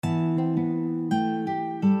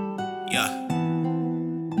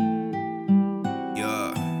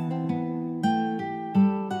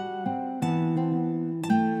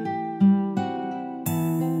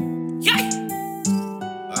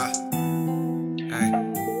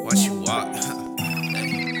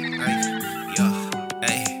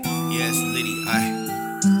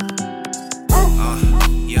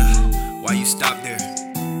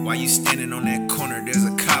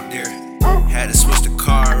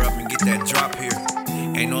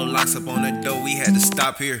no locks up on the door, we had to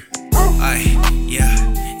stop here. Aye,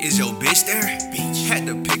 yeah, is your bitch there? Had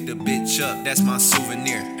to pick the bitch up, that's my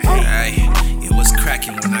souvenir. Aye, it was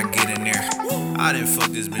cracking when I get in there. I done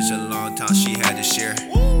fucked this bitch a long time, she had to share.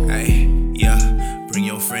 Aye, yeah, bring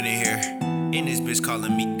your friend in here. And this bitch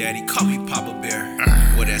calling me daddy, call me Papa Bear.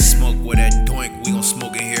 With that smoke, with that doink, we gon'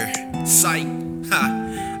 smoke in here. Psych,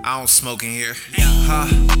 ha, I don't smoke in here. Ha,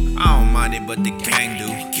 I don't mind it, but the gang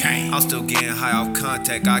do. I'm still getting high off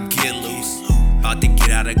contact, I get loose. About to get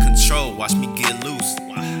out of control, watch me get loose.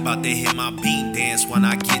 About to hit my beat dance when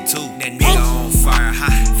I get to. That nigga on fire,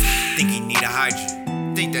 ha, think he need a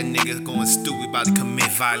hydrant. Think that nigga going stupid, about to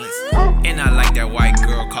commit violence. And I like that white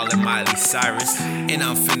girl, call it Miley Cyrus. And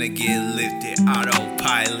I'm finna get lifted,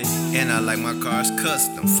 autopilot. And I like my car's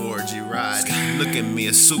custom, 4G ride. Look at me,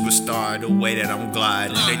 a superstar, the way that I'm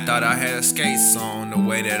gliding. They thought I had a skate song, the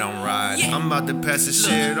way that I'm riding. I'm about to pass this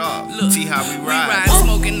shit off, see how we ride.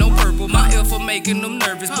 Smoking no purple, my ear for making them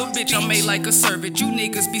nervous. But bitch, I'm made like a servant. You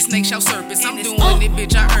niggas be snake shell surface. I'm doing it,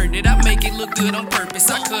 bitch, I earned it. I make it look good on purpose.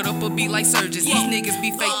 I cut up a beat like surgeons. These niggas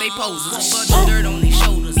be fake, they poses. A bunch of dirt on their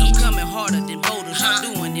shoulders. I'm coming harder than boulders.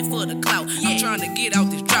 I'm doing it for the clout. I'm trying to get out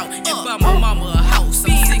this drought and buy my mama a house.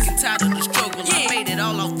 I'm sick and tired of the struggle. I made it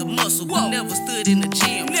all off the muscle, but never stood in the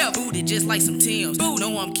gym. Booted just like some Timbs.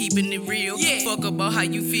 Know I'm keeping it real. Fuck about how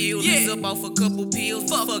you feel. It's up off a couple pills.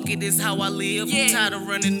 Fuck it, is how I live. I'm tired of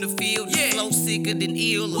running the field. The flow sicker than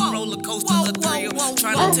ill. A roller coaster's a thrill.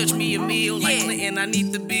 Trying to touch me a meal. Like Clinton, I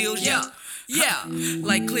need the bills. Yeah,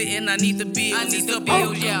 like Clinton, I need the bills. I need the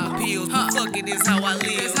bills, yeah. Pills, fuck it, is how I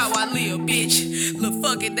live. That's how I live, bitch. Look,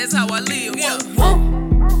 fuck it, that's how I live.